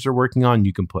percentage they're working on.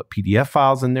 You can put PDF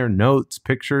files in there, notes,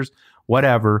 pictures,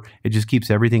 whatever. It just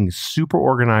keeps everything super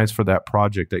organized for that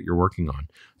project that you're working on.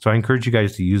 So I encourage you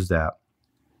guys to use that.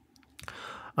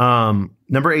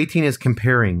 Number 18 is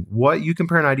comparing. What you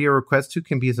compare an idea or request to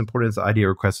can be as important as the idea or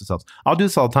request itself. I'll do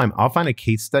this all the time. I'll find a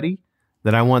case study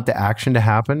that I want the action to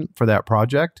happen for that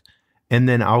project, and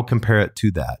then I'll compare it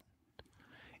to that.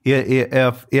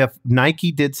 If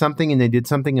Nike did something and they did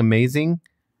something amazing,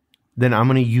 then I'm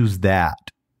going to use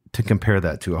that to compare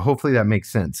that to. Hopefully that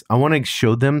makes sense. I want to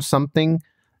show them something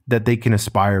that they can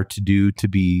aspire to do, to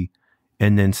be,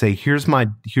 and then say, here's my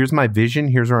vision.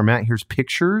 Here's where I'm at. Here's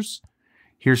pictures.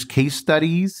 Here's case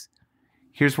studies.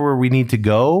 Here's where we need to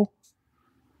go.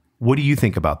 What do you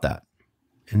think about that?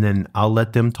 And then I'll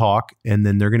let them talk, and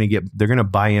then they're going to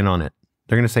buy in on it.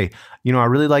 They're going to say, I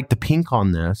really like the pink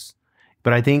on this,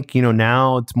 but I think,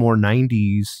 now it's more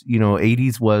 90s,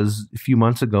 80s was a few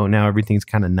months ago. Now everything's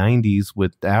kind of 90s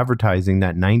with advertising,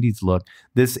 that 90s look.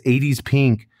 This 80s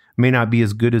pink may not be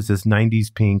as good as this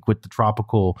 90s pink with the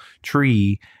tropical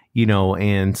tree,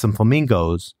 and some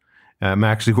flamingos. I'm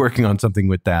actually working on something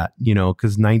with that,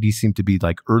 because 90s seem to be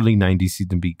like early 90s seem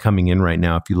to be coming in right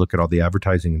now. If you look at all the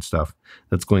advertising and stuff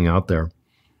that's going out there,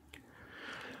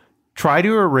 try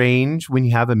to arrange when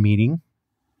you have a meeting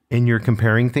and you're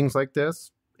comparing things like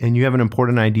this and you have an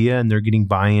important idea and they're getting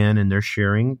buy-in and they're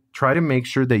sharing, try to make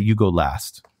sure that you go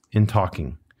last in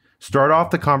talking. Start off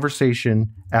the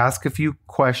conversation, ask a few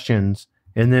questions,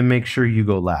 and then make sure you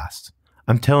go last.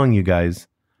 I'm telling you guys,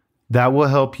 that will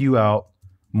help you out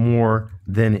more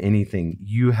than anything.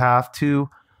 You have to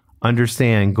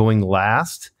understand going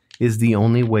last is the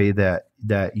only way that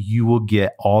you will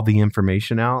get all the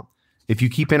information out. If you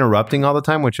keep interrupting all the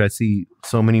time, which I see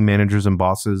so many managers and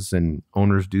bosses and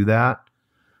owners do that,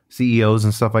 CEOs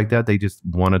and stuff like that, they just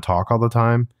want to talk all the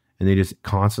time and they just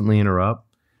constantly interrupt.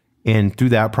 And through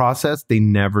that process, they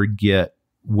never get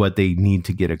what they need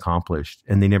to get accomplished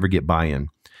and they never get buy-in.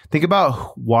 Think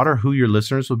about what or who your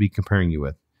listeners will be comparing you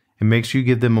with. And make sure you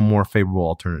give them a more favorable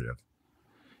alternative.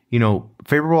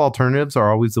 Favorable alternatives are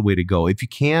always the way to go. If you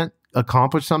can't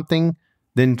accomplish something,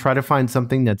 then try to find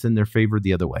something that's in their favor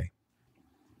the other way.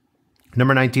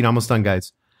 Number 19, almost done,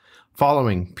 guys.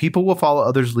 Following. People will follow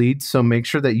others' leads, so make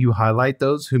sure that you highlight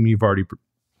those whom you've already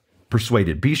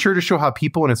persuaded. Be sure to show how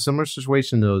people in a similar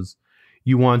situation those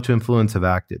you want to influence have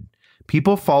acted.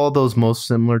 People follow those most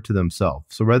similar to themselves.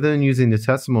 So rather than using the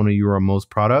testimony you are most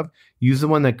proud of, use the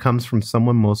one that comes from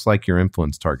someone most like your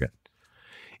influence target.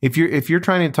 If you're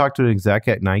trying to talk to an exec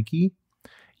at Nike,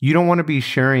 you don't want to be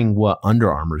sharing what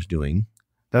Under Armour's doing.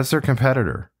 That's their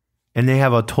competitor. And they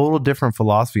have a total different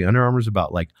philosophy. Under Armour's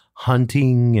about like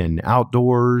hunting and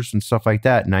outdoors and stuff like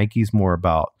that. Nike's more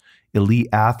about elite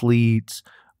athletes.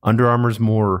 Under Armour's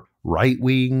more right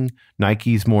wing.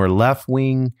 Nike's more left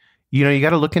wing. You got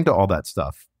to look into all that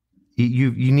stuff.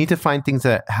 You need to find things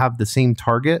that have the same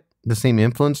target, the same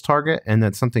influence target, and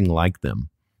that's something like them.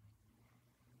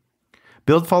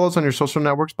 Build follows on your social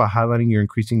networks by highlighting your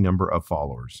increasing number of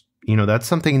followers. That's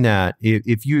something that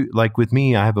if you, like with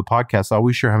me, I have a podcast. I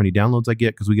always share how many downloads I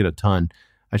get because we get a ton.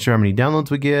 I share how many downloads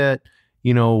we get,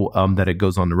 that it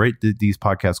goes on these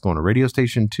podcasts go on a radio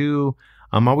station too.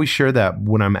 I always share that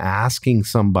when I'm asking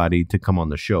somebody to come on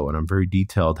the show, and I'm very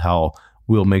detailed how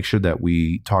we'll make sure that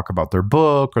we talk about their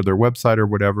book or their website or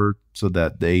whatever so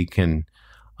that they can,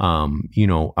 I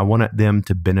want them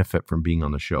to benefit from being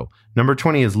on the show. Number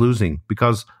 20 is losing,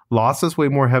 because losses weigh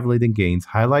more heavily than gains.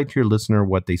 Highlight to your listener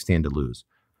what they stand to lose.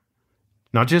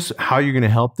 Not just how you're going to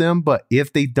help them, but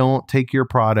if they don't take your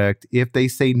product, if they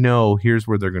say no, here's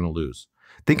where they're going to lose.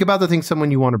 Think about the things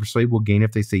someone you want to persuade will gain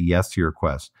if they say yes to your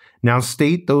request. Now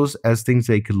state those as things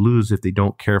they could lose if they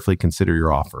don't carefully consider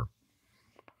your offer.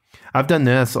 I've done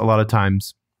this a lot of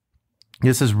times.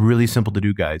 This is really simple to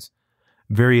do, guys.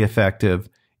 Very effective.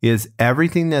 Is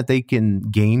everything that they can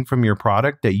gain from your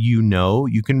product that you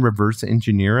can reverse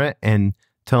engineer it and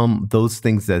tell them those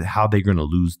things that how they're going to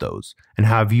lose those. And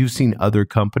have you seen other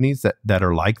companies that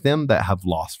are like them that have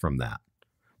lost from that?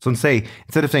 So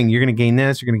instead of saying you're going to gain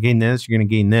this, you're going to gain this, you're going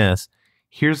to gain this,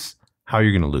 here's how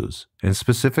you're going to lose. And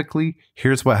specifically,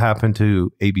 here's what happened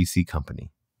to ABC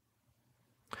Company.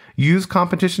 Use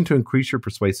competition to increase your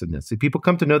persuasiveness. If people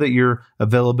come to know that your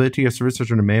availability or services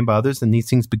are demanded by others, then these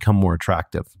things become more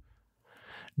attractive.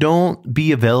 Don't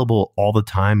be available all the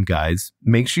time, guys.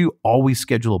 Make sure you always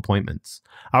schedule appointments.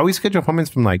 I always schedule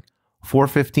appointments from like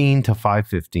 4:15 to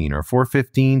 5:15 or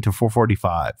 4:15 to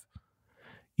 4:45.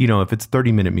 If it's a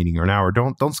 30-minute meeting or an hour,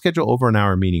 don't schedule over an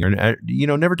hour meeting or,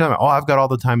 never tell me, oh, I've got all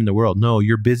the time in the world. No,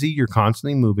 you're busy. You're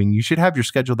constantly moving. You should have your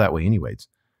schedule that way anyways.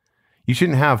 You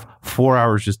shouldn't have 4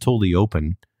 hours just totally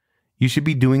open. You should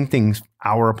be doing things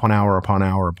hour upon hour upon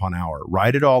hour upon hour.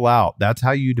 Write it all out. That's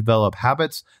how you develop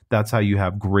habits. That's how you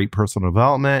have great personal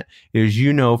development. Is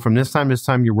from this time to this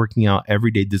time, you're working out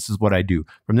every day. This is what I do.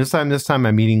 From this time to this time,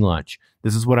 I'm eating lunch.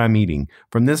 This is what I'm eating.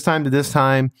 From this time to this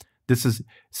time,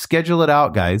 schedule it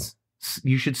out, guys.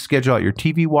 You should schedule out your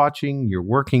TV watching, your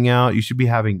working out. You should be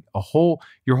having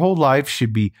your whole life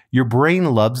should be, your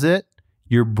brain loves it.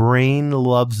 Your brain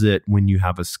loves it when you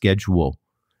have a schedule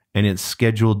and it's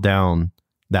scheduled down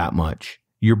that much.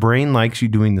 Your brain likes you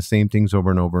doing the same things over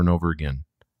and over and over again.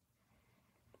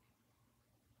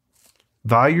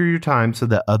 Value your time so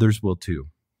that others will too.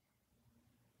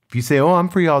 If you say, oh, I'm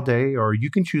free all day, or you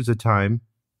can choose a time,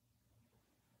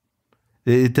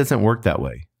 it doesn't work that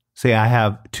way. Say, I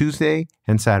have Tuesday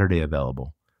and Saturday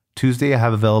available. Tuesday I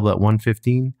have available at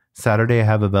 1:15. Saturday I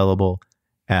have available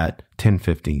at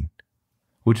 10:15.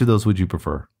 Which of those would you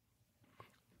prefer?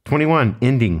 21,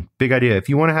 ending. Big idea. If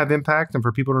you want to have impact and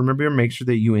for people to remember you, make sure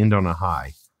that you end on a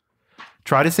high.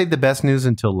 Try to save the best news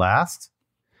until last.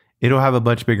 It'll have a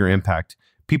much bigger impact.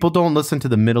 People don't listen to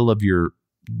the middle of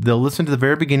they'll listen to the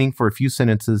very beginning for a few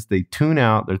sentences. They tune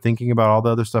out. They're thinking about all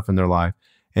the other stuff in their life.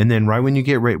 And then right when you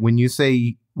get ready, when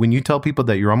you tell people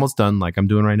that you're almost done, like I'm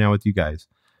doing right now with you guys,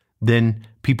 then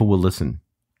people will listen.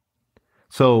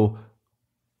 So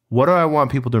what do I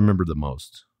want people to remember the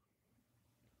most?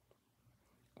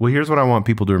 Well, here's what I want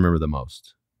people to remember the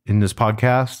most in this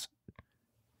podcast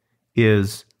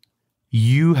is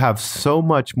you have so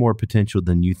much more potential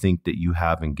than you think that you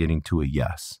have in getting to a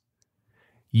yes.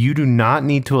 You do not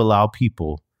need to allow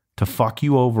people to fuck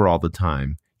you over all the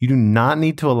time. You do not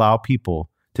need to allow people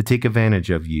to take advantage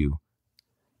of you.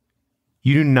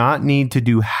 You do not need to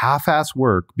do half-ass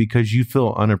work because you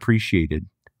feel unappreciated.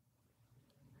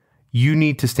 You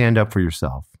need to stand up for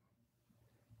yourself.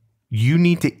 You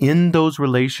need to end those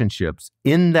relationships,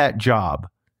 in that job.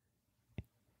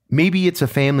 Maybe it's a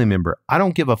family member. I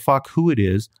don't give a fuck who it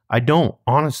is. I don't,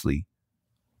 honestly.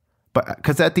 But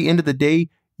because at the end of the day,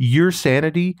 your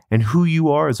sanity and who you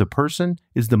are as a person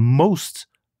is the most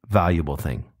valuable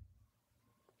thing.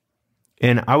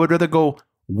 And I would rather go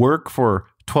work for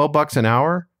 $12 an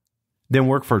hour than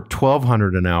work for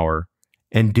 $1,200 an hour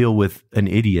and deal with an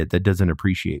idiot that doesn't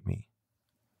appreciate me.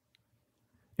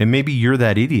 And maybe you're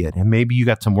that idiot and maybe you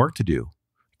got some work to do.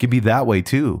 It could be that way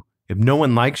too. If no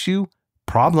one likes you,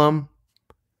 problem.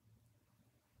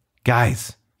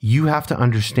 Guys, you have to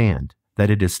understand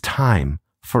that it is time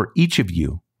for each of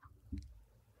you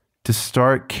to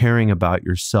start caring about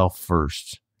yourself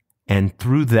first. And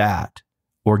through that,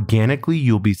 organically,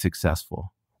 you'll be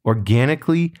successful.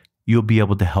 Organically, you'll be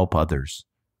able to help others.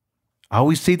 I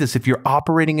always say this, if you're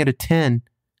operating at a 10,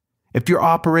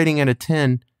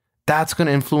 that's going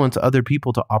to influence other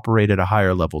people to operate at a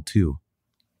higher level too.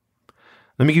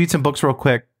 Let me give you some books real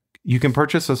quick. You can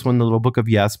purchase this one, The Little Book of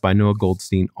Yes by Noah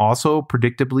Goldstein. Also,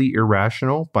 Predictably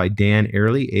Irrational by Dan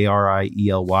Ariely,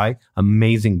 Ariely.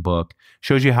 Amazing book.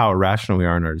 Shows you how irrational we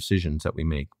are in our decisions that we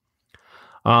make.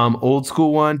 Old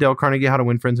school one, Dale Carnegie, How to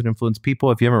Win Friends and Influence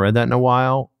People. If you haven't read that in a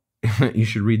while, you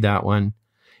should read that one.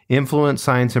 Influence,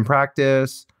 Science, and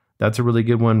Practice. That's a really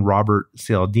good one. Robert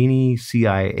Cialdini,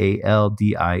 Cialdini.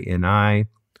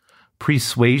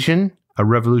 Persuasion, A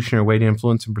Revolutionary Way to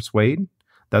Influence and Persuade.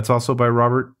 That's also by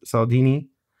Robert Cialdini.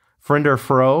 Friend or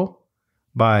Foe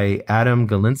by Adam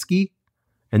Galinsky.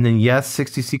 And then, yes,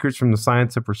 60 Secrets from the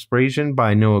Science of Persuasion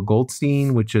by Noah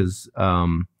Goldstein, which is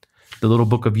The Little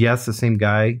Book of Yes, the same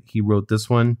guy. He wrote this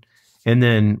one. And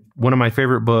then one of my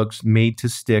favorite books, Made to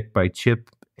Stick by Chip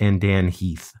and Dan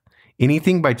Heath.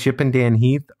 Anything by Chip and Dan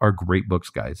Heath are great books,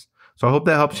 guys. So I hope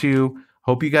that helps you.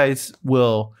 Hope you guys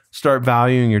will start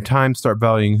valuing your time, start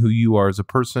valuing who you are as a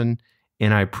person.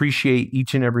 And I appreciate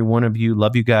each and every one of you.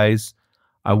 Love you guys.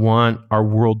 I want our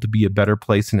world to be a better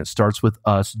place, and it starts with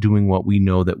us doing what we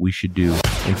know that we should do.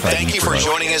 Thank you for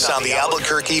joining us on the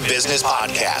ABQ Business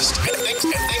Podcast. And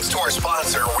thanks to our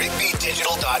sponsor,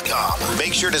 RigbyDigital.com.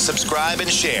 Make sure to subscribe and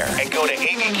share. And go to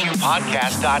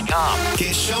abqpodcast.com.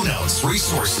 Get show notes,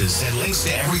 resources, and links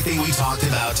to everything we talked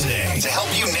about today to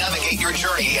help you navigate your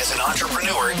journey as an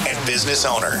entrepreneur and business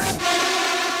owner.